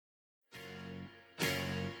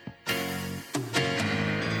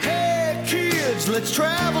kids, let's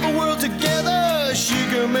travel the world together. She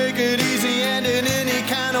can make it easy and in any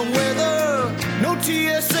kind of weather. No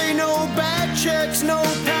TSA, no bag checks, no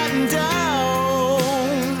patting down.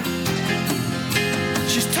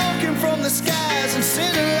 She's talking from the skies and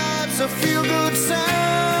sending lots of feel-good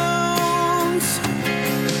sounds.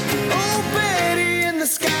 Oh, Betty in the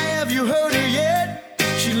sky, have you heard her yet?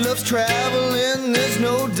 She loves traveling, there's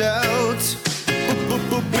no doubt.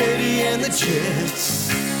 Betty and the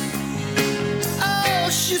Jets. Oh,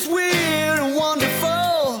 she's weird and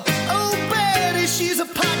wonderful. Oh, Betty, she's a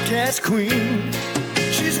podcast queen.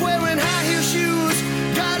 She's wearing high heel shoes,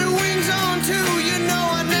 got her wings on too. You know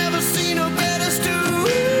I've never seen her better stew.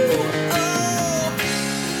 Oh,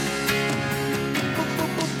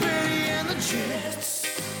 Betty and the Jets.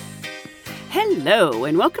 Hello,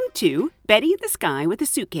 and welcome to Betty in the Sky with a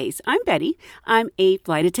Suitcase. I'm Betty. I'm a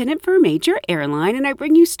flight attendant for a major airline, and I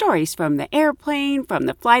bring you stories from the airplane, from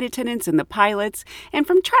the flight attendants and the pilots, and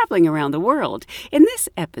from traveling around the world. In this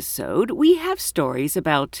episode, we have stories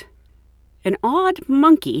about an odd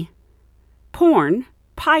monkey, porn,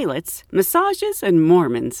 pilots, massages, and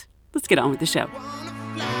Mormons. Let's get on with the show.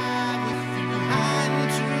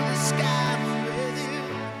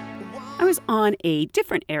 I was on a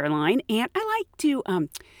different airline, and I like to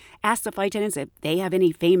ask the flight attendants if they have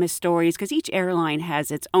any famous stories, because each airline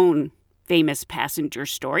has its own famous passenger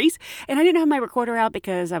stories. And I didn't have my recorder out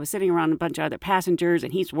because I was sitting around a bunch of other passengers,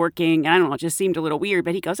 and he's working. And I don't know, it just seemed a little weird.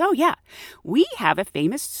 But he goes, oh, yeah, we have a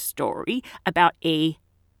famous story about a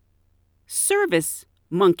service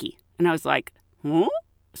monkey. And I was like, huh?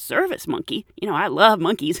 Service monkey? You know, I love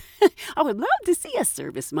monkeys. I would love to see a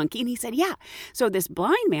service monkey. And he said, yeah. So this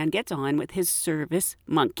blind man gets on with his service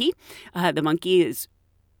monkey. The monkey is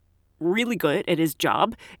really good at his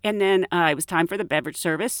job. And then it was time for the beverage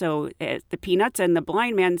service. So the peanuts, and the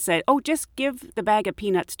blind man said, oh, just give the bag of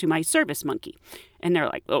peanuts to my service monkey. And they're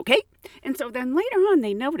like, okay. And so then later on,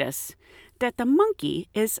 they notice that the monkey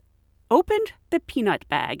is opened the peanut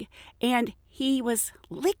bag, and he was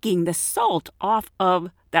licking the salt off of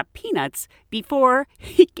the peanuts before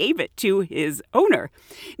he gave it to his owner.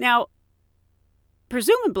 Now,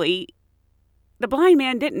 presumably, the blind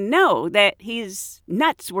man didn't know that his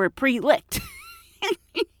nuts were pre-licked.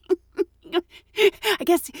 I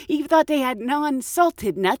guess he thought they had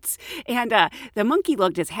non-salted nuts. And the monkey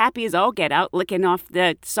looked as happy as all get out, licking off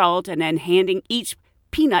the salt and then handing each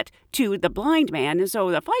peanut to the blind man. And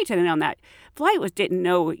so the flight attendant on that flight didn't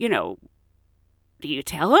know, do you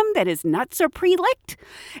tell him that his nuts are pre-licked?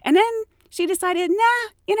 And then she decided,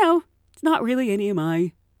 it's not really any of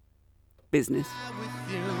my business.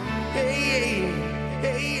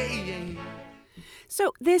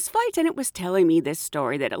 So this flight attendant was telling me this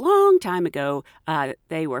story that a long time ago,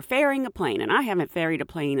 they were ferrying a plane, and I haven't ferried a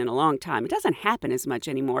plane in a long time. It doesn't happen as much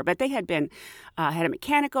anymore, but they had been, had a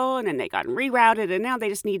mechanical, and then they got rerouted, and now they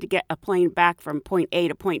just need to get a plane back from point A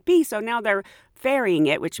to point B. So now they're ferrying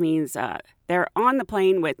it, which means they're on the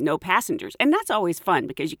plane with no passengers. And that's always fun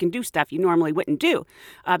because you can do stuff you normally wouldn't do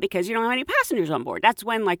because you don't have any passengers on board. That's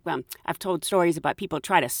when, I've told stories about people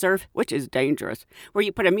try to surf, which is dangerous, where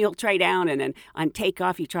you put a meal tray down and then on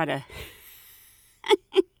takeoff you try to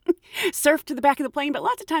surf to the back of the plane. But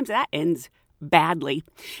lots of times that ends badly.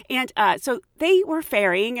 And so they were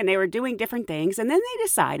ferrying and they were doing different things. And then they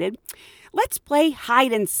decided, let's play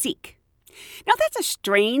hide and seek. Now, that's a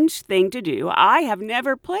strange thing to do. I have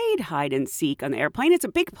never played hide and seek on the airplane. It's a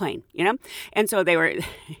big plane, And so they were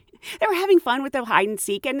having fun with the hide and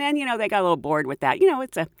seek. And then, they got a little bored with that.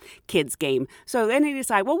 It's a kid's game. So then they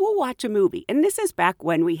decide, well, we'll watch a movie. And this is back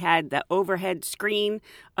when we had the overhead screen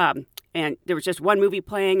and there was just one movie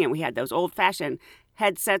playing. And we had those old-fashioned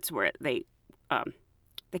headsets where they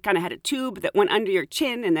kind of had a tube that went under your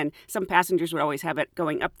chin. And then some passengers would always have it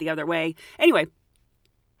going up the other way. Anyway,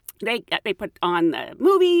 They put on the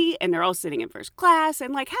movie, and they're all sitting in first class,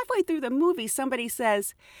 and halfway through the movie, somebody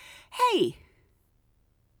says, hey,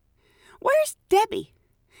 where's Debbie?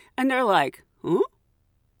 And they're like, huh?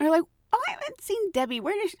 And they're like, oh, I haven't seen Debbie.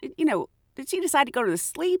 Where did she decide to go to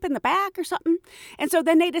sleep in the back or something? And so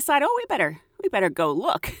then they decide, oh, we better go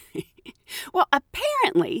look. Well,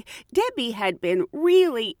 apparently, Debbie had been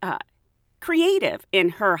really creative in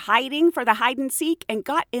her hiding for the hide and seek and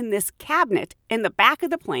got in this cabinet in the back of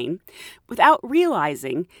the plane without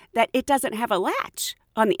realizing that it doesn't have a latch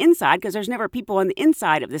on the inside because there's never people on the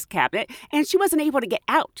inside of this cabinet, and she wasn't able to get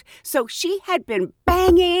out. So she had been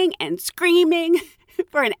banging and screaming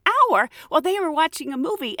for an hour while they were watching a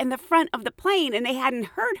movie in the front of the plane, and they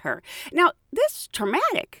hadn't heard her. Now, this is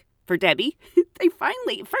traumatic for Debbie. They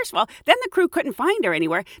finally, first of all, then the crew couldn't find her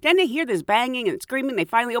anywhere. Then they hear this banging and screaming. They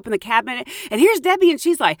finally open the cabinet, and here's Debbie, and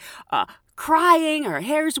she's like, crying. Her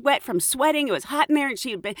hair's wet from sweating. It was hot in there, and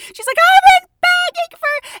she's like, I've been begging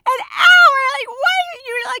for an hour. Like, why are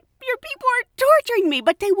you like, your people are torturing me?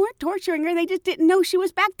 But they weren't torturing her. They just didn't know she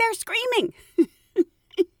was back there screaming.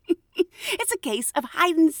 It's a case of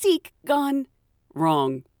hide and seek gone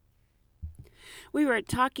wrong. We were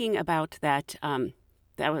talking about that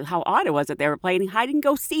was how odd it was that they were playing hide and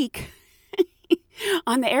go seek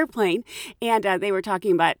on the airplane. And they were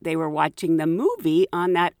talking about they were watching the movie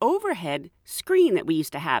on that overhead screen that we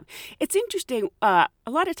used to have. It's interesting. A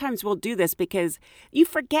lot of times we'll do this because you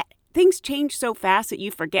forget. Things change so fast that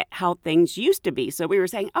you forget how things used to be. So we were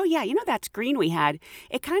saying, oh yeah, that screen we had,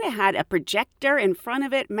 it kind of had a projector in front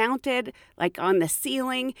of it mounted like on the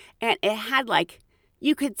ceiling. And it had like,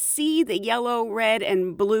 you could see the yellow, red,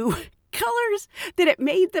 and blue colors that it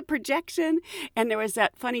made the projection. And there was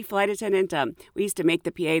that funny flight attendant. We used to make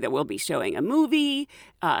the PA that we'll be showing a movie.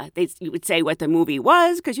 You would say what the movie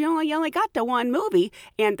was because you only got the one movie.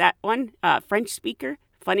 And that one French speaker,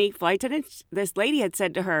 funny flight attendant, this lady had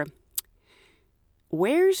said to her,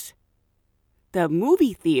 where's the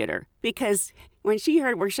movie theater? Because when she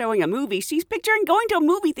heard we're showing a movie, she's picturing going to a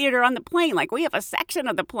movie theater on the plane. Like, we have a section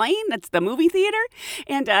of the plane that's the movie theater.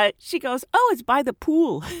 And she goes, oh, it's by the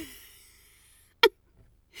pool.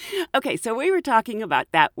 Okay, so we were talking about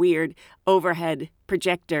that weird overhead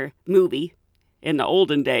projector movie in the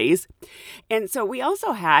olden days. And so we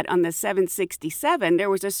also had on the 767, there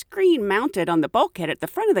was a screen mounted on the bulkhead at the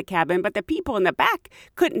front of the cabin, but the people in the back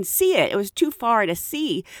couldn't see it. It was too far to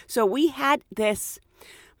see. So we had this,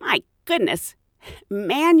 my goodness,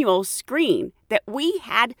 manual screen that we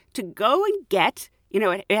had to go and get.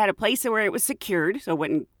 It had a place where it was secured so it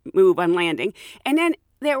wouldn't move on landing. And then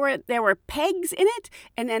there were pegs in it,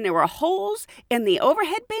 and then there were holes in the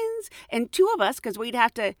overhead bins, and two of us, because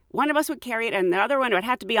one of us would carry it, and the other one would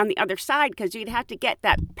have to be on the other side, because you'd have to get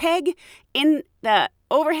that peg in the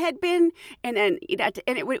overhead bin, and then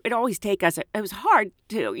it would always take us, it was hard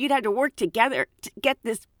you'd have to work together to get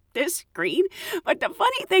this screen. But the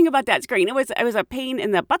funny thing about that screen, it was a pain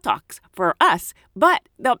in the buttocks for us, but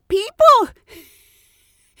the people...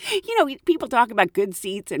 people talk about good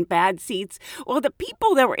seats and bad seats. Well, the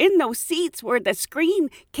people that were in those seats where the screen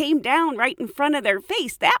came down right in front of their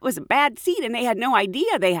face, that was a bad seat, and they had no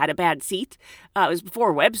idea they had a bad seat. It was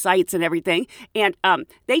before websites and everything. And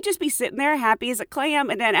they'd just be sitting there happy as a clam,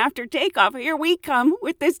 and then after takeoff, here we come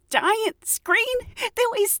with this giant screen that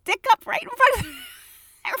we stick up right in front of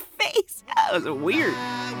their face. That was weird.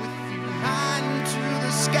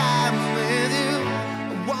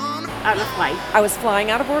 On a flight. I was flying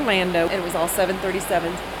out of Orlando, and it was all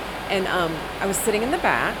 737s, and I was sitting in the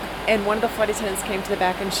back, and one of the flight attendants came to the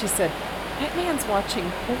back, and she said, that man's watching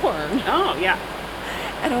porn. Oh, yeah.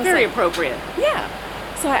 And I was very appropriate. Yeah.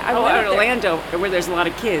 So I went out in Orlando, where there's a lot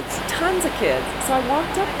of kids. Tons of kids. So I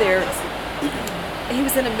walked up there. He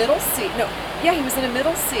was in a middle seat. He was in a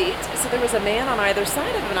middle seat. So there was a man on either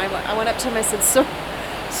side of him, and I went up to him, I said,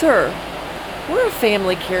 Sir, we're a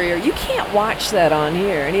family carrier. You can't watch that on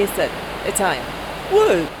here. And he said, Italian.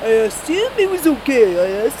 What? I asked him it was okay.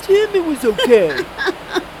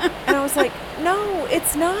 And I was like, no,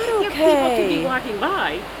 it's not okay. People could be walking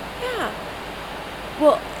by. Yeah.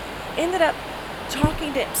 Well, ended up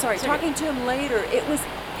talking to him later. It was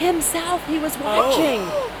himself he was watching.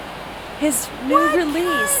 His new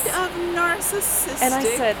release. What kind of narcissistic? And I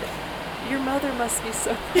said, your mother must be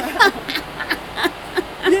so proud.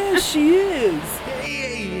 Yeah, she is.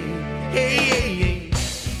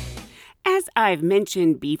 As I've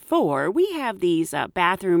mentioned before, we have these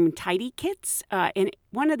bathroom tidy kits, and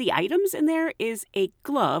one of the items in there is a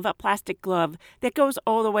glove, a plastic glove that goes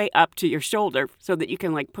all the way up to your shoulder so that you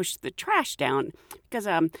can push the trash down, because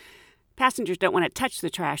passengers don't want to touch the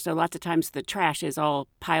trash, so lots of times the trash is all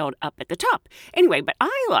piled up at the top. Anyway, but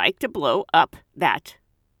I like to blow up that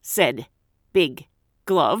said big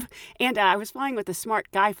glove, and I was flying with a smart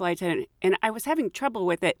guy flight attendant, and I was having trouble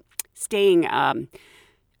with it staying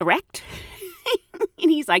erect.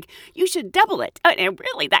 And he's like, you should double it. And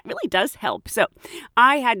that really does help. So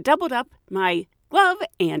I had doubled up my glove,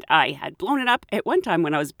 and I had blown it up. At one time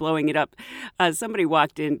when I was blowing it up, somebody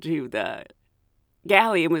walked into the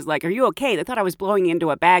galley and was like, are you okay? They thought I was blowing into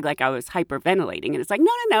a bag like I was hyperventilating. And it's like,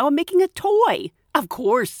 no, I'm making a toy. Of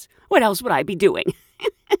course. What else would I be doing?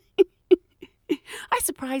 I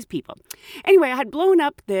surprise people. Anyway, I had blown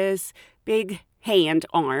up this big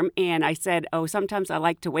arm, and I said, sometimes I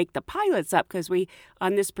like to wake the pilots up, because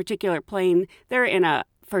on this particular plane, they're in a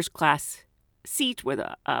first class seat with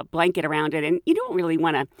a blanket around it, and you don't really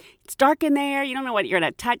want to, it's dark in there, you don't know what you're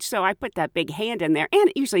going to touch, so I put that big hand in there, and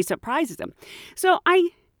it usually surprises them. So I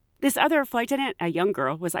this other flight attendant, a young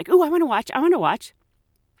girl, was like, "Ooh, I want to watch."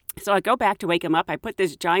 So I go back to wake him up. I put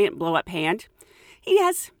this giant blow-up hand. He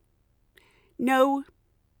has no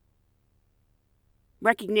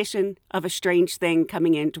recognition of a strange thing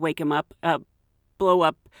coming in to wake him up. A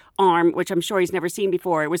blow-up arm, which I'm sure he's never seen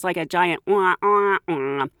before. It was like a giant wah, wah,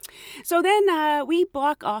 wah. So then we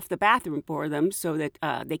block off the bathroom for them so that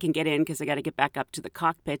they can get in because they got to get back up to the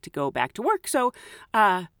cockpit to go back to work. So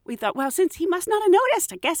we thought, well, since he must not have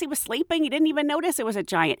noticed, I guess he was sleeping. He didn't even notice it was a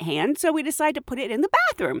giant hand. So we decided to put it in the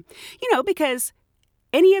bathroom, because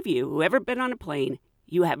any of you who ever been on a plane,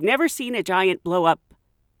 you have never seen a giant blow-up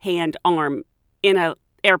hand arm in an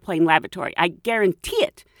airplane lavatory. I guarantee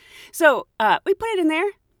it. So we put it in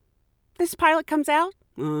there. This pilot comes out.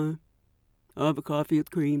 I'll have a coffee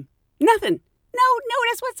with cream. Nothing. No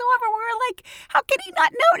notice whatsoever. We're like, how can he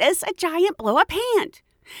not notice a giant blow-up hand?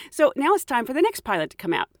 So now it's time for the next pilot to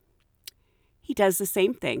come out. He does the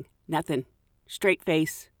same thing. Nothing. Straight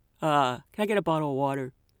face. Can I get a bottle of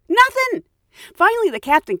water? Nothing. Finally, the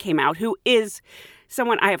captain came out, who is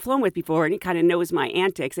someone I have flown with before, and he kind of knows my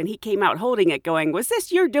antics, and he came out holding it going, "Was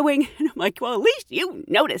this your doing?" And I'm like, well, at least you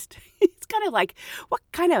noticed. It's kind of like, what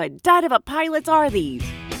kind of a dud of a pilots are these?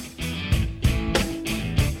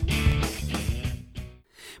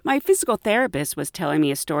 My physical therapist was telling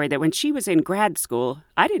me a story that when she was in grad school,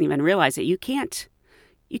 I didn't even realize it. You can't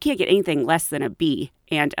get anything less than a B.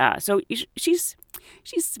 And so she's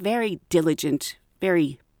very diligent,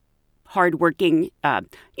 very hardworking.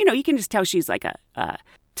 You can just tell she's like a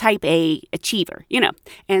type A achiever,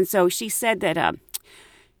 And so she said that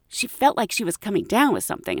she felt like she was coming down with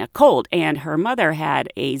something, a cold, and her mother had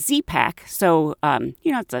a Z-Pack. So,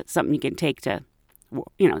 it's something you can take to,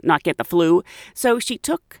 not get the flu. So she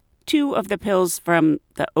took 2 of the pills from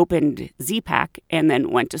the opened Z-Pack and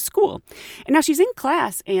then went to school. And now she's in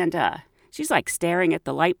class and she's like staring at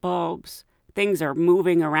the light bulbs. Things are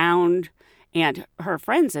moving around. And her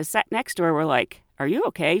friends that sat next to her were like, "Are you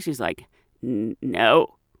okay?" She's like,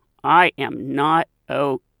 "No, I am not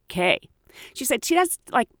okay." She said she just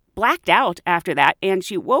blacked out after that, and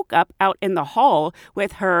she woke up out in the hall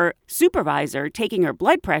with her supervisor taking her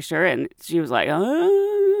blood pressure, and she was like,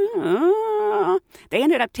 They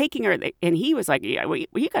ended up taking her, and he was like, "Yeah,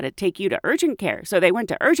 we got to take you to urgent care." So they went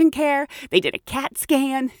to urgent care. They did a CAT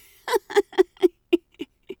scan.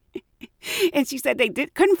 And she said they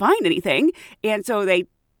couldn't find anything. And so they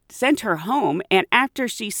sent her home. And after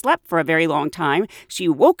she slept for a very long time, she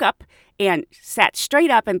woke up and sat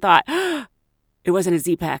straight up and thought, it wasn't a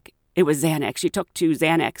Z-Pack. It was Xanax. She took 2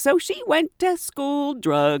 Xanax. So she went to school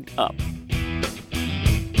drugged up.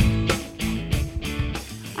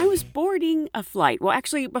 I was boarding a flight. Well,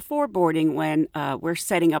 actually, before boarding, when we're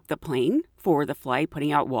setting up the plane for the flight,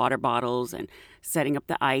 putting out water bottles and setting up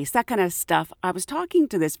the ice, that kind of stuff, I was talking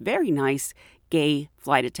to this very nice gay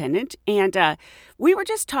flight attendant, and we were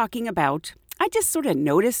just talking about, I just sort of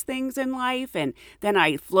notice things in life, and then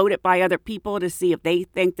I float it by other people to see if they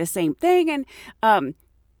think the same thing, and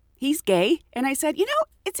he's gay, and I said,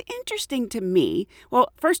 it's interesting to me.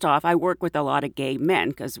 Well, first off, I work with a lot of gay men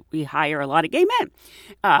because we hire a lot of gay men.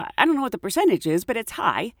 I don't know what the percentage is, but it's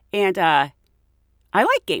high, and I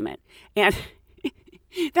like gay men, and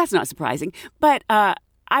that's not surprising. But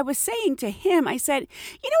I was saying to him, I said,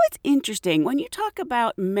 it's interesting when you talk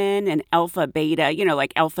about men and alpha, beta,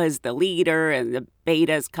 like alpha is the leader and the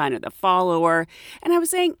beta is kind of the follower. And I was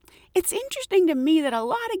saying, it's interesting to me that a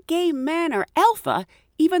lot of gay men are alpha,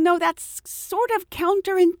 even though that's sort of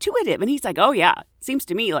counterintuitive. And he's like, oh, yeah, seems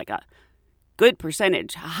to me like a good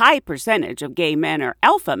percentage, a high percentage of gay men are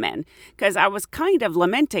alpha men, because I was kind of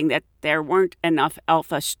lamenting that there weren't enough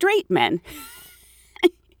alpha straight men.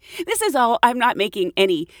 This is all, I'm not making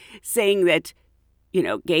any saying that,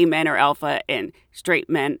 gay men are alpha and straight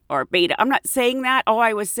men are beta. I'm not saying that. All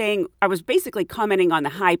I was saying, I was basically commenting on the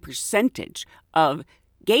high percentage of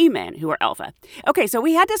gay men who are alpha. Okay, so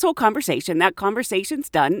we had this whole conversation. That conversation's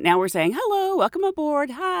done. Now we're saying, hello, welcome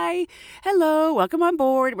aboard. Hi, hello, welcome on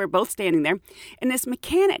board. We're both standing there. And this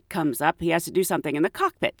mechanic comes up. He has to do something in the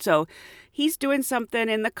cockpit. So he's doing something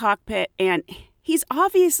in the cockpit, and he's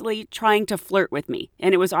obviously trying to flirt with me.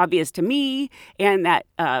 And it was obvious to me and that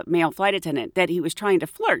male flight attendant that he was trying to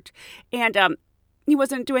flirt. And he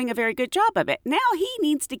wasn't doing a very good job of it. Now he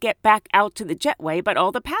needs to get back out to the jetway, but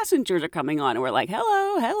all the passengers are coming on, and we're like,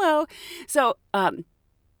 hello, hello. So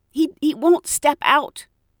he won't step out.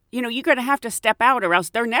 You're going to have to step out, or else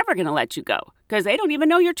they're never going to let you go, because they don't even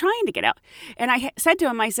know you're trying to get out. And I said to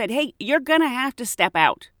him, I said, hey, you're going to have to step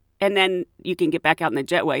out, and then you can get back out in the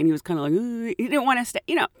jetway. And he was kind of like, ooh, he didn't want to step,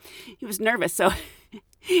 he was nervous. So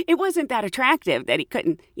it wasn't that attractive that he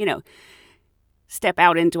couldn't, step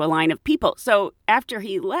out into a line of people. So after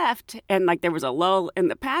he left and like there was a lull in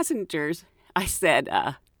the passengers, I said,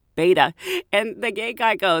 beta. And the gay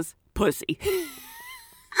guy goes, pussy.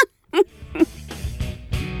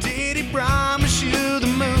 Did he promise you the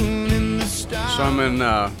moon and the stars? So I'm in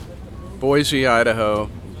Boise, Idaho,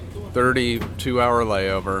 32-hour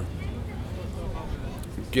layover.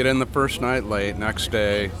 Get in the first night late, next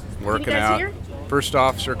day, working guys out. here? First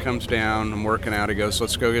officer comes down, I'm working out, he goes,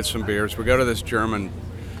 let's go get some beers. We go to this German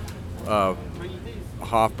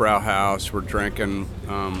Hofbrauhaus, we're drinking,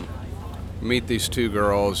 meet these two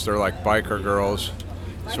girls, they're like biker girls.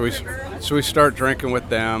 So we start drinking with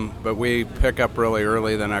them, but we pick up really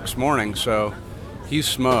early the next morning, so he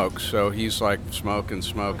smokes, so he's like smoking.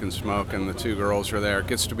 The two girls are there. It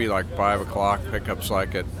gets to be like 5 o'clock, pickup's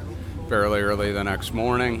like at fairly early the next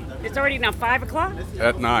morning. It's already now 5 o'clock?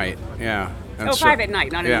 At night, yeah. And Oh, 5 at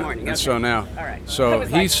night, not in the morning. And Okay. so now, All right. so I was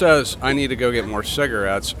he like- says, I need to go get more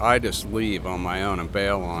cigarettes. I just leave on my own and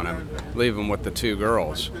bail on him, leave him with the two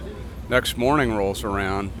girls. Next morning rolls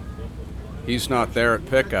around, he's not there at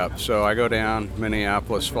pickup, so I go down,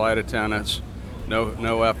 Minneapolis, flight attendants,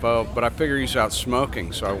 no FO, but I figure he's out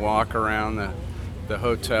smoking, so I walk around the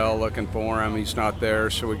hotel looking for him. He's not there,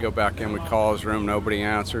 so we go back in, we call his room, nobody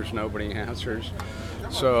answers.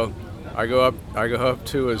 So I go up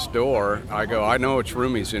to his door. I know which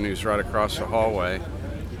room he's in. He's right across the hallway.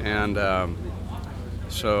 And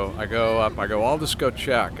so I go up. I'll just go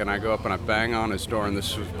check. And I go up and I bang on his door, and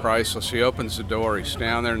this is priceless. He opens the door. He's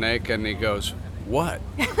down there naked, and he goes, "What?"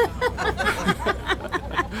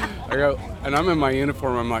 I go, and I'm in my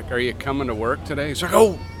uniform. I'm like, "Are you coming to work today?" He's like,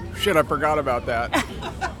 "Oh, shit, I forgot about that."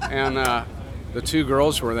 And the two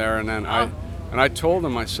girls were there, and then I told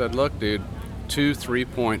him, I said, "Look, dude, 2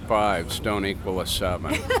 3.5s don't equal a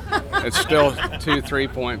 7. It's still 2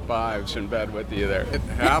 3.5s in bed with you there." It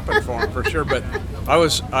happened for him for sure, but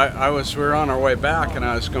we were on our way back, and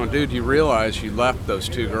I was going, "Dude, you realize you left those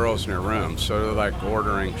two girls in your room?" So they're like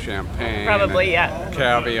ordering champagne, Probably, and yeah.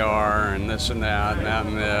 caviar, and this and that,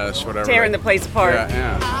 and this, whatever. Tearing the place apart.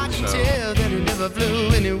 Yeah. I can So. tell that it never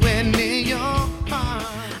flew anywhere near your heart.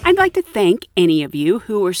 I'd like to thank any of you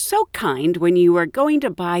who were so kind when you were going to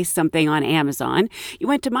buy something on Amazon. You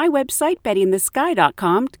went to my website,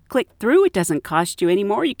 bettyinthesky.com, click through. It doesn't cost you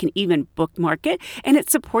anymore. You can even bookmark it, and it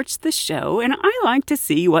supports the show, and I like to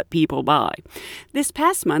see what people buy. This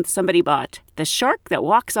past month, somebody bought The Shark That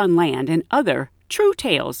Walks on Land and Other True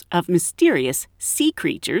Tales of Mysterious Sea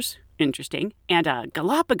Creatures. Interesting. And a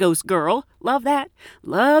Galapagos Girl. Love that.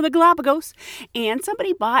 Love the Galapagos. And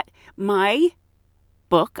somebody bought my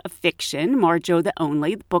book of fiction, Marjo the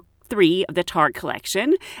Only, book 3 of the Tard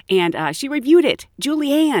collection, and she reviewed it.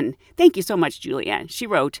 Julianne. Thank you so much, Julianne. She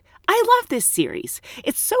wrote, "I love this series.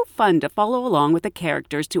 It's so fun to follow along with the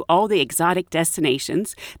characters to all the exotic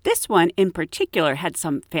destinations. This one in particular had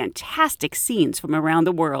some fantastic scenes from around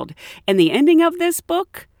the world. And the ending of this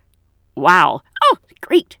book, wow. Oh,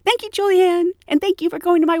 great. Thank you, Julianne. And thank you for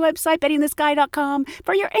going to my website, bettyinthesky.com,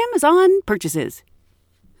 for your Amazon purchases."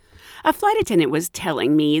 A flight attendant was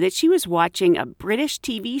telling me that she was watching a British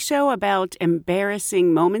TV show about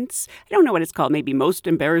embarrassing moments. I don't know what it's called, maybe Most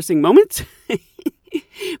Embarrassing Moments.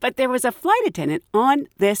 But there was a flight attendant on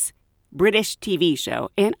this British TV show,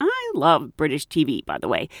 and I love British TV, by the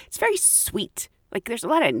way. It's very sweet. Like, there's a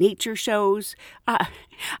lot of nature shows. I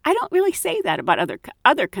don't really say that about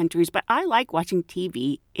other countries, but I like watching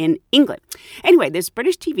TV in England. Anyway, this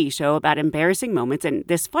British TV show about embarrassing moments, and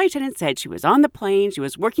this flight attendant said she was on the plane, she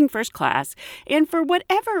was working first class, and for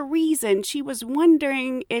whatever reason, she was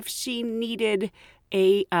wondering if she needed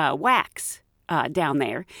a wax down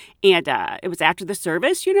there. And it was after the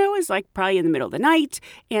service, it was like probably in the middle of the night.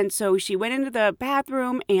 And so she went into the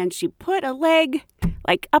bathroom and she put a leg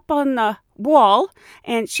like up on the wall,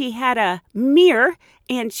 and she had a mirror,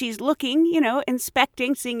 and she's looking,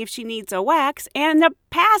 inspecting, seeing if she needs a wax, and the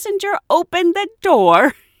passenger opened the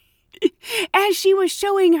door as she was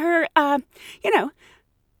showing her,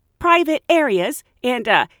 private areas, and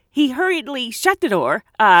he hurriedly shut the door,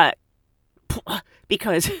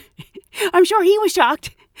 because I'm sure he was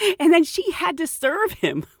shocked, and then she had to serve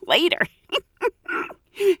him later.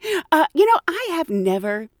 I have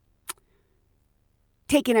never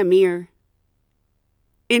taken a mirror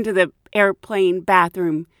into the airplane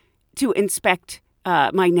bathroom to inspect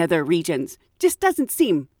my nether regions. Just doesn't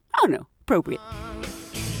seem, appropriate.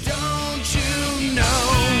 Don't you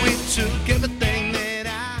know it took everything that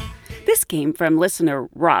This came from listener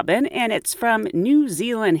Robin, and it's from New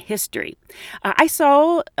Zealand history. I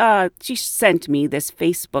saw, she sent me this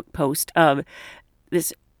Facebook post of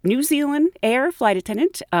this New Zealand Air flight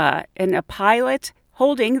attendant and a pilot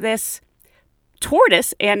holding this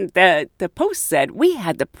tortoise. And the Post said, we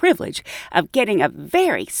had the privilege of getting a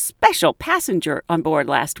very special passenger on board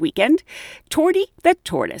last weekend, Torty the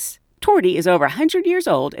tortoise. Torty is over 100 years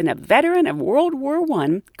old and a veteran of World War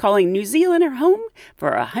I, calling New Zealand her home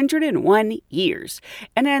for 101 years.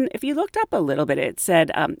 And then if you looked up a little bit, it said,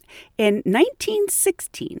 in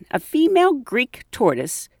 1916, a female Greek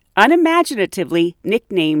tortoise, unimaginatively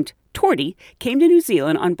nicknamed Torty, came to New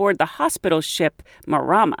Zealand on board the hospital ship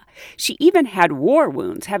Marama. She even had war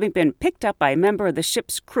wounds, having been picked up by a member of the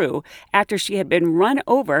ship's crew after she had been run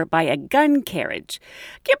over by a gun carriage.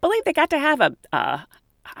 Can't believe they got to have a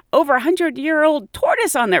over 100-year-old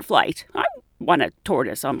tortoise on their flight. I want a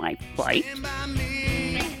tortoise on my flight. Stand by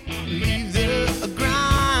me, leave the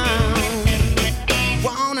ground.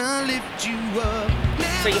 Wanna lift you up.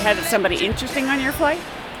 So you had somebody interesting on your flight?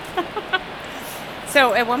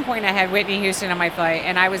 So at one point I had Whitney Houston on my flight,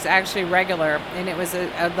 and I was actually regular, and it was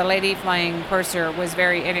the lady flying purser was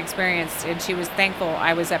very inexperienced, and she was thankful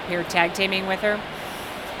I was up here tag teaming with her.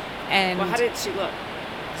 And Well, how did she look?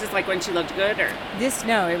 Is this like when she looked good, or?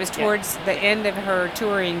 it was towards the end of her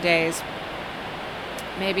touring days,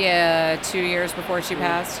 maybe 2 years before she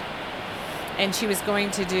passed, and she was going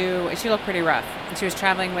to she looked pretty rough, and she was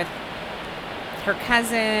traveling with her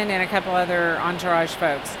cousin and a couple other entourage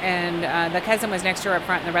folks, and the cousin was next to her up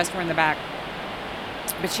front and the rest were in the back,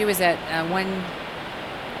 but she was at 1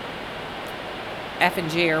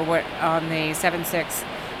 F&G or what on the 7-6,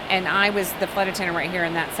 and I was the flight attendant right here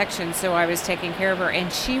in that section, so I was taking care of her,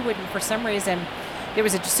 and she wouldn't, for some reason, there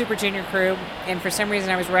was a super junior crew, and for some reason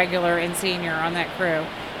I was regular and senior on that crew,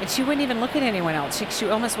 and she wouldn't even look at anyone else. She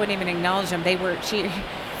almost wouldn't even acknowledge them. They would With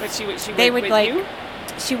you?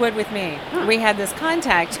 She would with me. Huh. We had this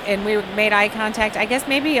contact, and we made eye contact. I guess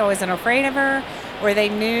maybe I wasn't afraid of her, or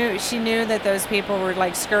she knew that those people were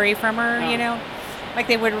like scurry from her, Oh. you know? Like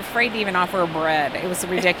they were afraid to even offer her bread. It was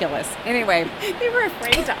ridiculous. Anyway. They were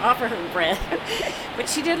afraid to offer her bread. But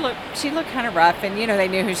she looked kind of rough, and, they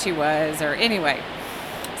knew who she was, or anyway.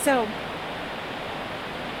 So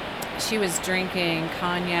she was drinking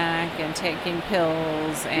cognac and taking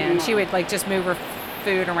pills, and she would like just move her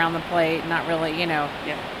food around the plate, not really,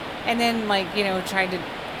 Yeah. and then tried to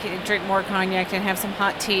drink more cognac and have some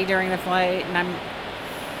hot tea during the flight,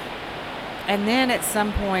 and then at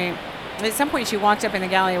some point she walked up in the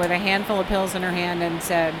galley with a handful of pills in her hand and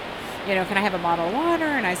said, can I have a bottle of water?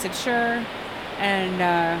 And I said sure. And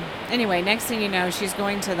anyway, next thing you know, she's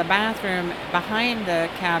going to the bathroom behind the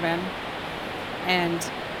cabin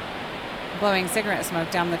and blowing cigarette smoke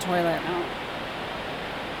down the toilet. Oh.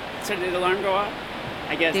 So did the alarm go off?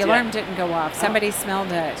 I guess the alarm didn't go off. Somebody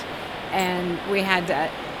smelled it, and we had to.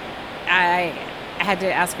 I had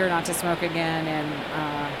to ask her not to smoke again. And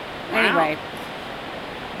anyway,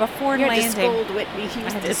 before You landing, had to scold Whitney Houston.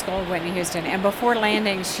 I had to scold Whitney Houston. And before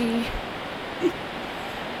landing, she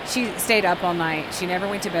stayed up all night. She never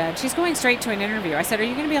went to bed. She's going straight to an interview. I said, "Are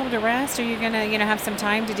you going to be able to rest? Are you going to, have some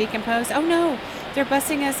time to decompose?" "Oh no, they're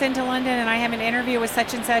busing us into London, and I have an interview with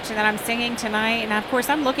such and such, and then I'm singing tonight." And of course,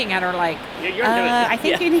 I'm looking at her like, You're doing it. "I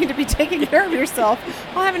think you need to be taking care of yourself.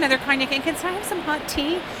 I'll have another cognac, and can I have some hot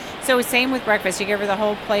tea?" So same with breakfast. You give her the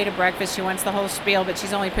whole plate of breakfast. She wants the whole spiel, but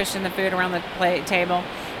she's only pushing the food around the table.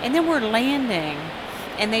 And then we're landing,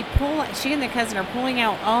 and she and the cousin are pulling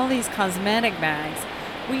out all these cosmetic bags.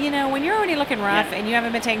 Well, when you're already looking rough and you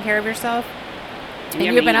haven't been taking care of yourself, and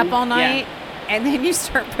you've been up all night, and then you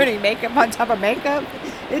start putting makeup on top of makeup,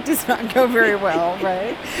 it does not go very well,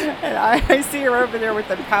 right? And I see her over there with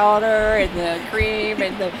the powder and the cream,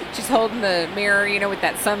 and she's holding the mirror, with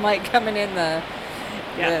that sunlight coming in the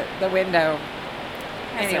window.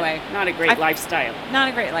 Anyway, not a great lifestyle. Not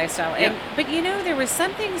a great lifestyle. Yeah. But there was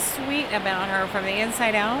something sweet about her from the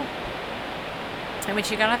inside out. And when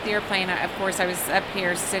she got off the airplane, of course, I was up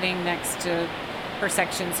here sitting next to her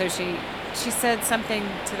section. So she said something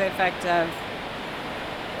to the effect of,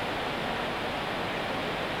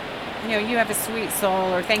 you have a sweet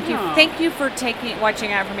soul, or thank you for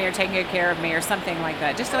watching out for me, or taking good care of me, or something like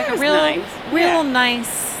that. Just like a real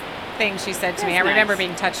nice thing she said to me. I remember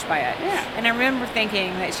being touched by it. Yeah. And I remember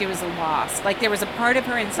thinking that she was lost. Like there was a part of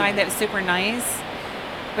her inside that was super nice,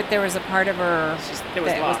 but there was a part of her that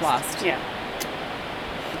was lost. Yeah.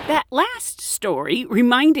 That last story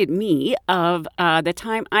reminded me of the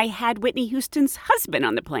time I had Whitney Houston's husband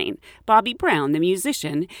on the plane, Bobby Brown, the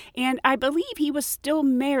musician, and I believe he was still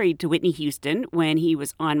married to Whitney Houston when he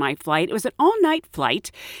was on my flight. It was an all-night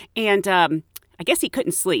flight, and I guess he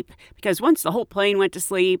couldn't sleep because once the whole plane went to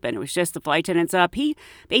sleep and it was just the flight attendants up, he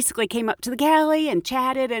basically came up to the galley and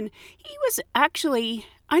chatted, and he was actually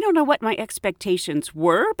I don't know what my expectations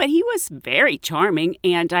were, but he was very charming,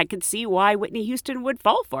 and I could see why Whitney Houston would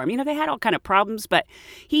fall for him. You know, they had all kind of problems, but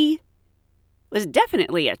he was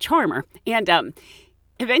definitely a charmer. And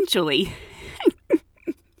eventually,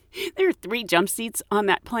 there were 3 jump seats on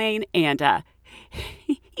that plane, and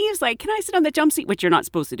he was like, "Can I sit on the jump seat?" Which you're not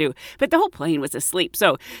supposed to do. But the whole plane was asleep.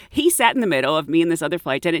 So he sat in the middle of me and this other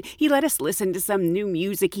flight attendant. He let us listen to some new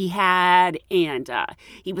music he had, and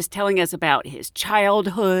he was telling us about his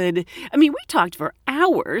childhood. I mean, we talked for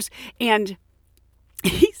hours, and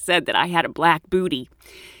he said that I had a black booty.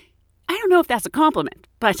 I don't know if that's a compliment,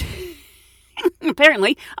 but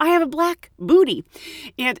apparently I have a black booty.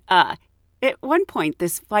 And at one point,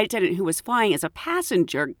 this flight attendant who was flying as a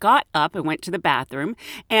passenger got up and went to the bathroom.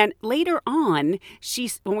 And later on,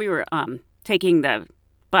 when we were taking the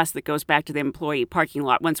bus that goes back to the employee parking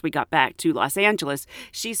lot once we got back to Los Angeles,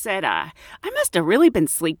 she said, I must have really been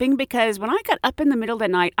sleeping because when I got up in the middle of the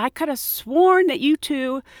night, I could have sworn that you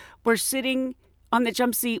two were sitting on the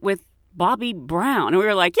jump seat with Bobby Brown. And we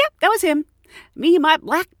were like, yep, that was him. Me and my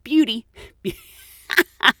black beauty.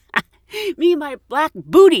 Me and my black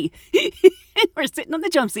booty. We're sitting on the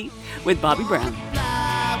jump seat with Bobby Brown.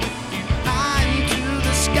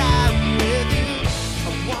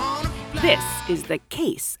 This is the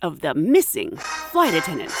case of the missing flight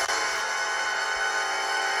attendant.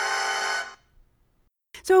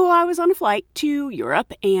 So I was on a flight to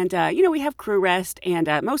Europe, and, we have crew rest, and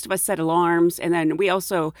most of us set alarms, and then we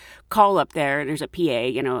also call up there, there's a PA,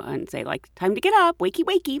 and say, like, time to get up, wakey,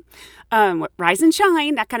 wakey, rise and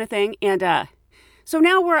shine, that kind of thing. And so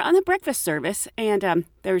now we're on the breakfast service, and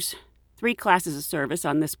there's 3 classes of service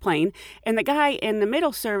on this plane, and the guy in the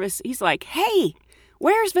middle service, he's like, "Hey,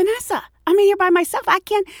 where's Vanessa? I'm here by myself. I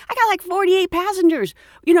got like 48 passengers.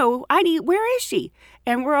 Where is she?"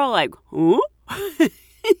 And we're all like, "Huh?"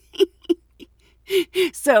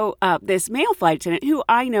 So this male flight attendant, who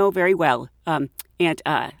I know very well, and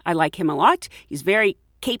I like him a lot. He's very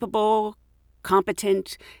capable,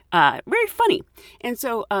 competent, very funny. And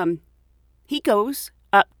so he goes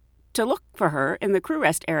up to look for her in the crew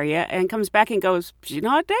rest area and comes back and goes, "She's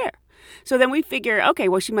not there." So then we figure, okay,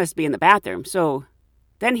 well, she must be in the bathroom. So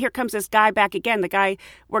then here comes this guy back again, the guy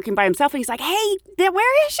working by himself, and he's like, "Hey,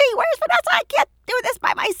 where is she? Where's Vanessa? I can't do this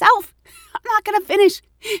by myself. I'm not going to finish."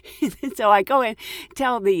 And so I go and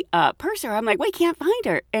tell the purser, I'm like, "We can't find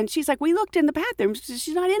her." And she's like, "We looked in the bathrooms.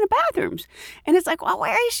 She's not in the bathrooms." And it's like, "Well,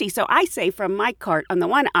 where is she?" So I say from my cart on the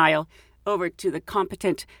one aisle over to the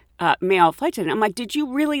competent male flight attendant, I'm like, "Did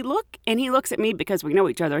you really look?" And he looks at me because we know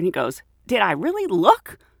each other, and he goes, "Did I really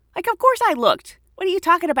look?" Like, of course I looked. What are you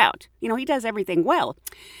talking about? He does everything well.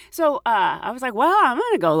 So I was like, well, I'm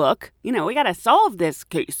going to go look. We got to solve this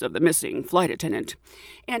case of the missing flight attendant.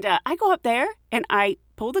 And I go up there, and I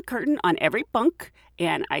pull the curtain on every bunk,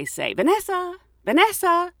 and I say, "Vanessa,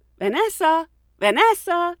 Vanessa, Vanessa,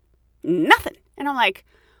 Vanessa." Nothing. And I'm like,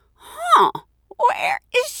 where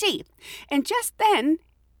is she? And just then,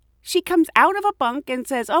 she comes out of a bunk and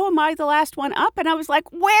says, "Oh, am I the last one up?" And I was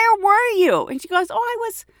like, "Where were you?" And she goes, "Oh, I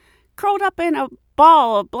was curled up in a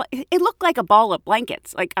ball of it looked like a ball of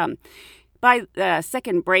blankets. Like by the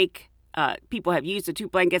second break, people have used the 2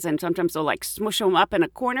 blankets, and sometimes they'll like smush them up in a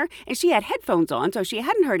corner." And she had headphones on, so she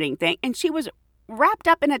hadn't heard anything, and she was wrapped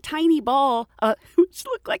up in a tiny ball, which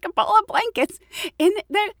looked like a ball of blankets, in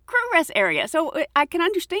the crew rest area. So I can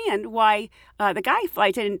understand why the guy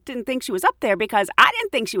flight didn't think she was up there, because I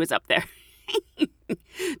didn't think she was up there.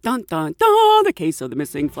 Dun dun dun! The case of the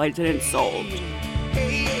missing flight attendant solved.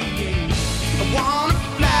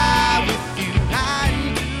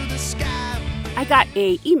 I got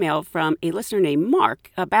an email from a listener named Mark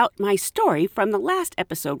about my story from the last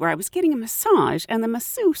episode where I was getting a massage and the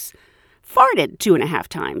masseuse farted 2.5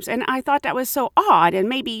 times. And I thought that was so odd, and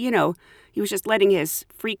maybe, he was just letting his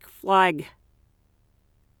freak flag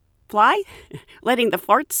fly? Letting the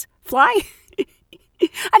farts fly?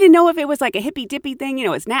 I didn't know if it was like a hippy-dippy thing,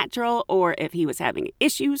 it's natural, or if he was having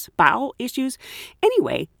bowel issues.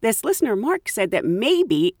 Anyway, this listener, Mark, said that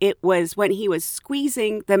maybe it was when he was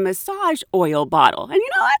squeezing the massage oil bottle. And you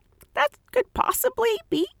know what? That could possibly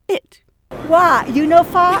be it. Why?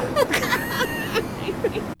 Fart?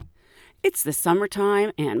 It's the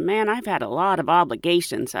summertime, and man, I've had a lot of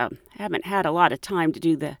obligations. I haven't had a lot of time to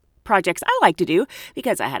do the projects I like to do,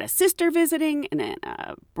 because I had a sister visiting, and then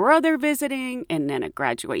a brother visiting, and then a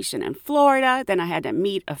graduation in Florida. Then I had to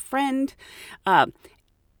meet a friend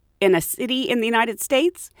in a city in the United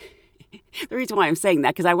States. The reason why I'm saying that,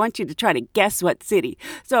 because I want you to try to guess what city.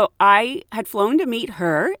 So I had flown to meet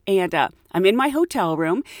her, and I'm in my hotel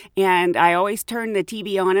room, and I always turn the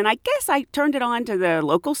TV on, and I guess I turned it on to the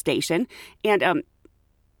local station, and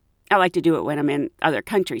I like to do it when I'm in other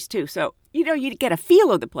countries too. So, you get a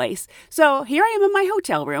feel of the place. So here I am in my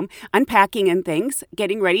hotel room, unpacking and things,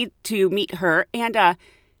 getting ready to meet her. And a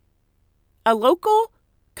local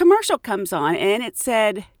commercial comes on and it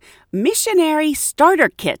said, Missionary Starter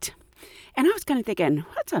Kit. And I was kind of thinking,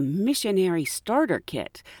 what's a missionary starter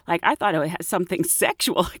kit? Like, I thought it had something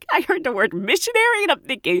sexual. I heard the word missionary, and I'm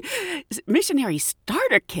thinking, missionary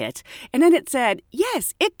starter kit? And then it said,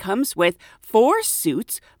 yes, it comes with 4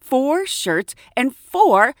 suits, 4 shirts, and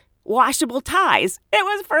 4 washable ties. It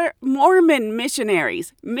was for Mormon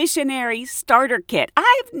missionaries. Missionary starter kit.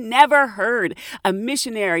 I've never heard a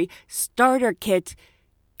missionary starter kit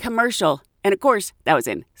commercial. And of course, that was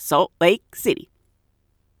in Salt Lake City.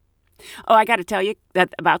 Oh, I got to tell you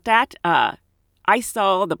about that. I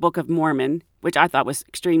saw the Book of Mormon, which I thought was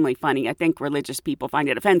extremely funny. I think religious people find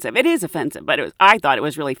it offensive. It is offensive, but I thought it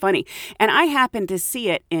was really funny. And I happened to see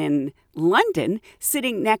it in London,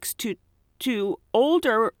 sitting next to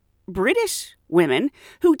older British women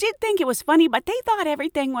who did think it was funny, but they thought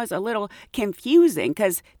everything was a little confusing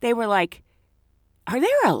because they were like, are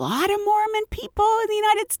there a lot of Mormon people in the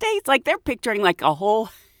United States? Like, they're picturing like a whole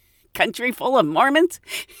country full of Mormons.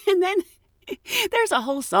 And then there's a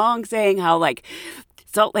whole song saying how like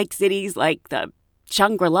Salt Lake City's like the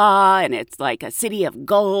Shangri-La and it's like a city of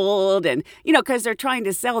gold, and because they're trying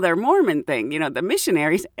to sell their Mormon thing, the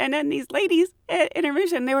missionaries. And then these ladies at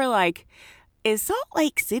intermission, they were like, is Salt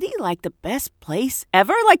Lake City like the best place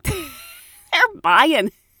ever? Like, they're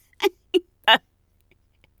buying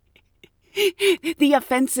the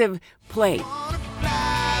offensive play.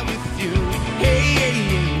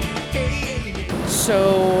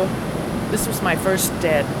 So this was my first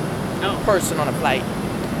dead person on a flight.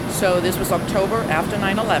 So this was October after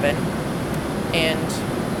 9/11, and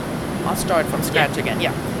I'll start from scratch again.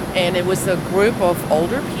 Yeah, and it was a group of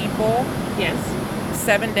older people. Yes.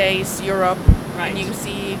 7 days Europe. Right. And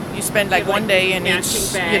you spend like one day in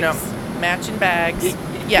each, matching bags.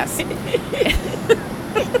 Yes.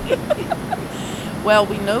 Well,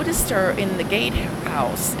 we noticed her in the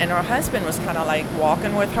gatehouse, and her husband was kind of like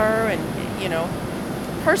walking with her, and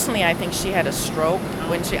personally, I think she had a stroke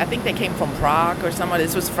when I think they came from Prague or somewhere.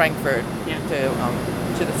 This was Frankfurt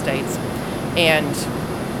to the States. And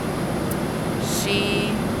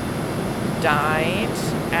she died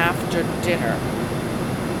after dinner.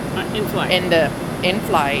 In flight. In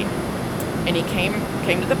flight. And he came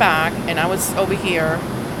to the back, and I was over here,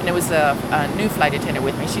 and there was a new flight attendant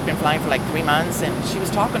with me. She'd been flying for like 3 months, and she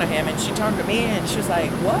was talking to him, and she turned to me, and she was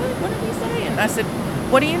like, what? What did he say? And I said,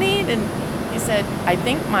 what do you need? And he said, I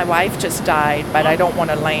think my wife just died, but I don't want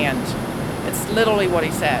to land. It's literally what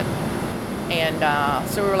he said. And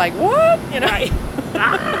so we were like, what? Right.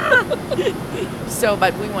 So,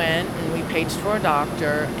 but we went and we paged for a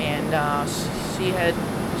doctor, and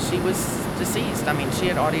she was deceased. I mean, she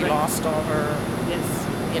had already lost all her,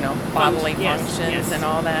 bodily functions and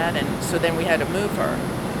all that. And so then we had to move her.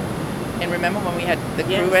 And remember when we had the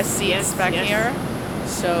crew seats back here?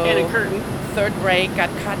 So and a curtain. Third break got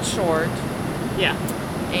cut short. Yeah.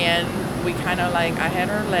 And we kind of I had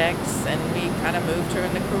her legs, and we kind of moved her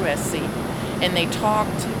in the crew seat. And they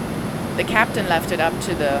talked, the captain left it up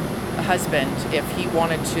to the husband if he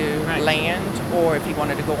wanted to land or if he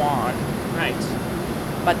wanted to go on. Right.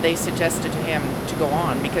 But they suggested to him to go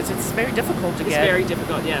on because it's very difficult to get. It's very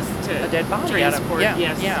difficult, yes. To a dead body transport, out of.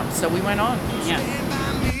 yes. Yeah. So we went on. Yeah.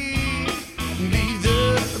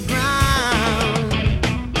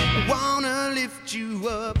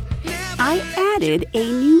 I added a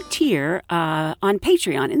new tier on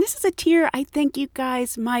Patreon, and this is a tier I think you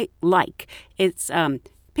guys might like. It's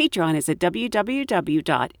Patreon is at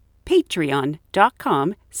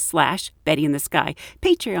www.patreon.com/Betty in the Sky.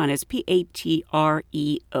 Patreon is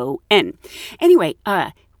Patreon. Anyway,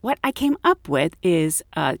 what I came up with is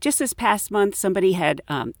just this past month, somebody had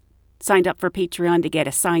signed up for Patreon to get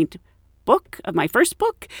a signed book of my first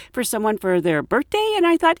book for someone for their birthday, and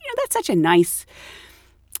I thought, that's such a nice,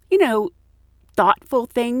 thoughtful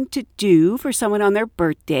thing to do for someone on their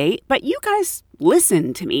birthday. But you guys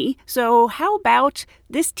listen to me, so how about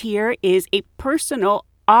this tier is a personal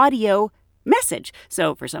audio message?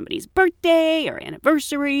 So for somebody's birthday or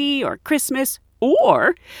anniversary or Christmas,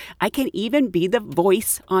 or I can even be the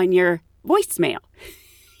voice on your voicemail.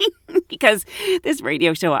 Because this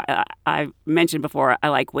radio show I mentioned before, I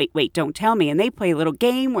like Wait, Don't Tell Me. And they play a little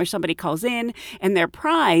game where somebody calls in and their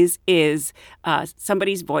prize is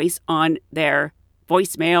somebody's voice on their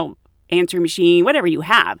voicemail, answer machine, whatever you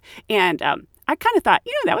have. And I kind of thought,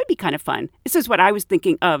 that would be kind of fun. This is what I was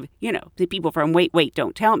thinking of, the people from Wait,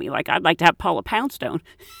 Don't Tell Me. Like, I'd like to have Paula Poundstone.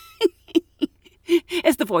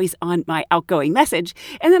 as the voice on my outgoing message.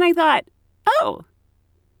 And then I thought, oh,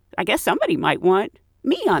 I guess somebody might want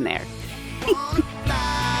me on there.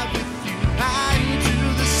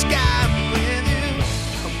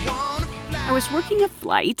 I was working a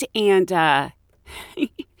flight, and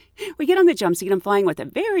we get on the jump seat. I'm flying with a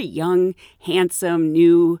very young, handsome,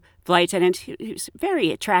 new flight attendant who's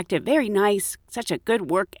very attractive, very nice, such a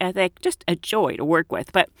good work ethic, just a joy to work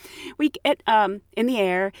with. But we get in the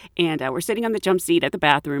air, and we're sitting on the jump seat at the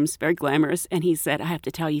bathrooms, very glamorous, and he said, I have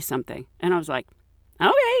to tell you something. And I was like,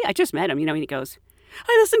 okay, I just met him, and he goes,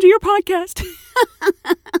 I listened to your podcast.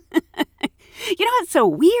 What's so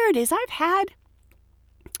weird is I've had,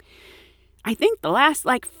 I think the last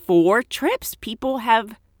 4 trips, people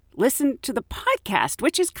have listened to the podcast,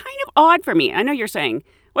 which is kind of odd for me. I know you're saying,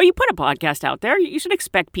 well, you put a podcast out there, you should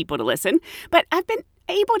expect people to listen. But I've been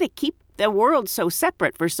able to keep the world so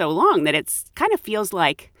separate for so long that it's kind of feels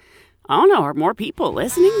like, I don't know, are more people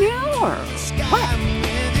listening now or what?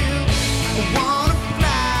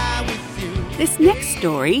 This next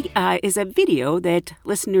story is a video that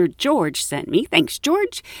listener George sent me. Thanks,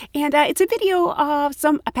 George. And it's a video of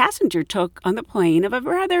a passenger took on the plane of a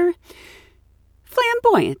rather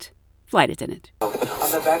flamboyant flight attendant. On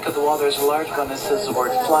the back of the wall, there's a large button that says the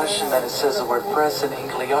word flush, and then it says the word press in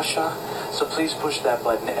English. So please push that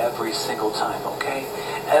button every single time, okay?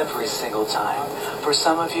 Every single time. For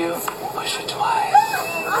some of you, push it twice.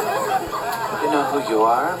 You know who you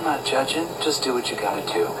are. I'm not judging. Just do what you gotta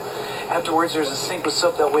do. Afterwards, there's a sink with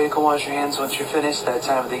soap. That way you can wash your hands once you're finished that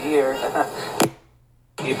time of the year.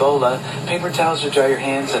 Ebola, paper towels to dry your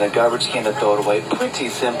hands, and a garbage can to throw it away. Pretty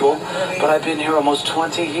simple, but I've been here almost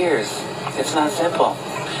 20 years. It's not simple.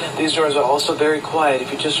 These doors are also very quiet.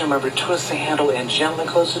 If you just remember, twist the handle and gently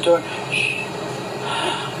close the door. Shh.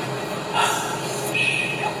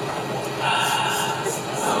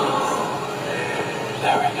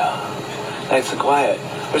 There we go. Nice and quiet.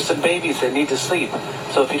 There's some babies that need to sleep.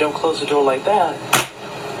 So if you don't close the door like that,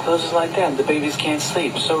 close it like that, the babies can't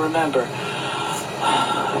sleep. So remember,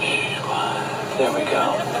 there we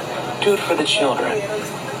go. Do it for the children.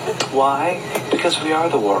 Why? Because we are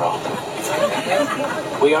the world.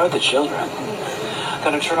 We are the children.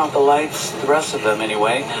 Gonna turn off the lights, the rest of them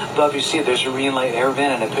anyway. Above you see there's a green light air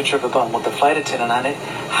vent and a picture of a button with the flight attendant on it.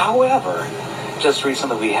 However, just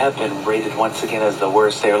recently we have been rated once again as the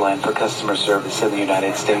worst airline for customer service in the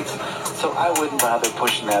United States. So I wouldn't bother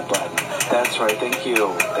pushing that button. That's right, thank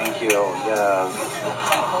you. Thank you,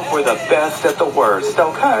 yes. We're the best at the worst,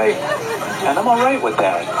 okay? And I'm alright with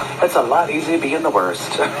that. It's a lot easier being the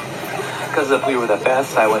worst. Because if we were the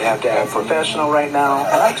best, I would have to act professional right now.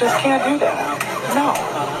 And I just can't do that. No,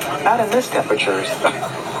 not in this temperatures.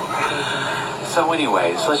 So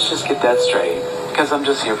anyways, let's just get that straight. Because I'm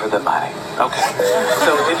just here for the money. Okay.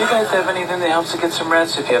 So if you guys have anything that helps to get some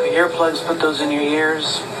rest, if you have earplugs, put those in your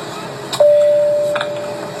ears.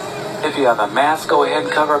 If you have a mask, go ahead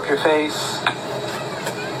and cover up your face.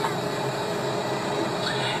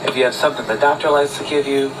 If you have something the doctor likes to give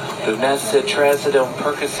you, Lunesta, Trazodone,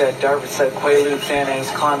 Percocet, Darvocet, Quaalude, Xanax,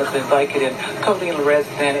 Klonopin, Vicodin, Codeine,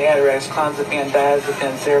 Lorazepam, Atarax, Clonazepam,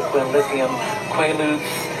 Diazepam, Seroquel, Lithium, Quaaludes.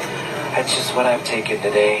 That's just what I've taken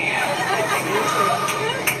today.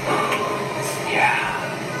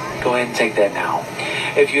 Yeah. Go ahead and take that now.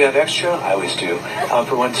 If you have extra, I always do.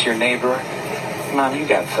 Offer one to your neighbor. Mom, you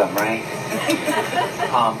got some, right?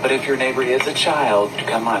 But if your neighbor is a child,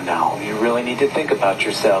 come on now. You really need to think about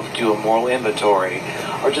yourself. Do a moral inventory.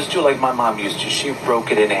 Or just do like my mom used to. She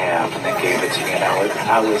broke it in half and then gave it to me. And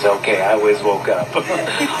I was okay. I always woke up.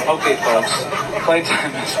 Okay, folks. Flight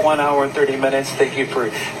time is 1 hour and 30 minutes. Thank you for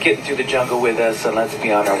getting through the jungle with us. And let's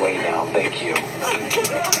be on our way now. Thank you.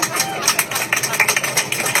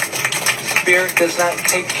 Spirit does not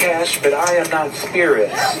take cash, but I am not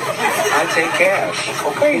spirits. I take cash,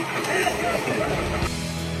 okay?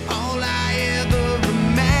 All I ever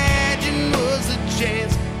imagined was a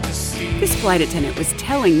chance to see. This flight attendant was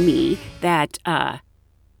telling me that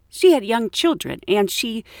she had young children, and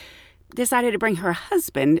she decided to bring her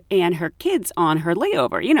husband and her kids on her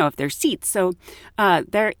layover, if their seats. So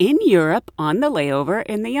they're in Europe on the layover,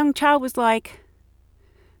 and the young child was like,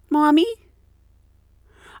 Mommy,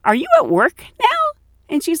 are you at work now?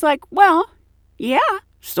 And she's like, well, yeah,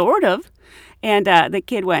 sort of. And the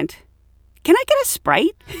kid went, can I get a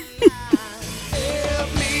Sprite?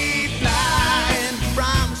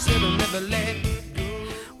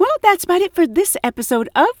 Well, that's about it for this episode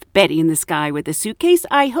of Betty in the Sky with a Suitcase.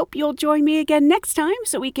 I hope you'll join me again next time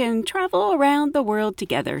so we can travel around the world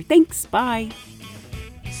together. Thanks, bye.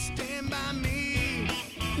 Stand by me,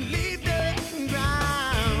 leave the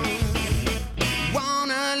ground.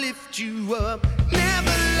 Wanna lift you. you up, never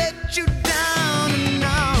let you down, and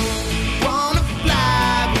I wanna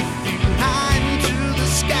fly with you high into the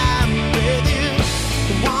sky with you.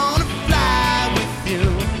 I wanna fly with you,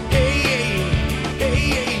 hey, hey,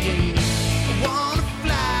 hey, hey. I wanna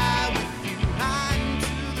fly with you high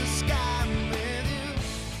into the sky with you.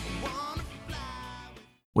 I wanna fly.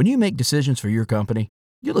 When you make decisions for your company,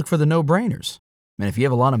 you look for the no-brainers. And if you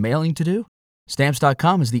have a lot of mailing to do,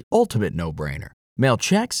 Stamps.com is the ultimate no-brainer. Mail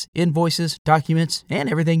checks, invoices, documents, and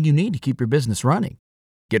everything you need to keep your business running.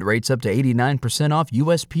 Get rates up to 89% off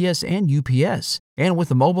USPS and UPS. And with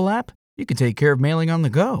the mobile app, you can take care of mailing on the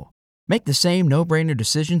go. Make the same no-brainer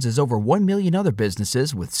decisions as over 1 million other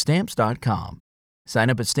businesses with Stamps.com. Sign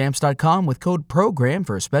up at Stamps.com with code PROGRAM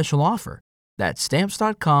for a special offer. That's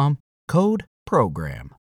Stamps.com, code PROGRAM.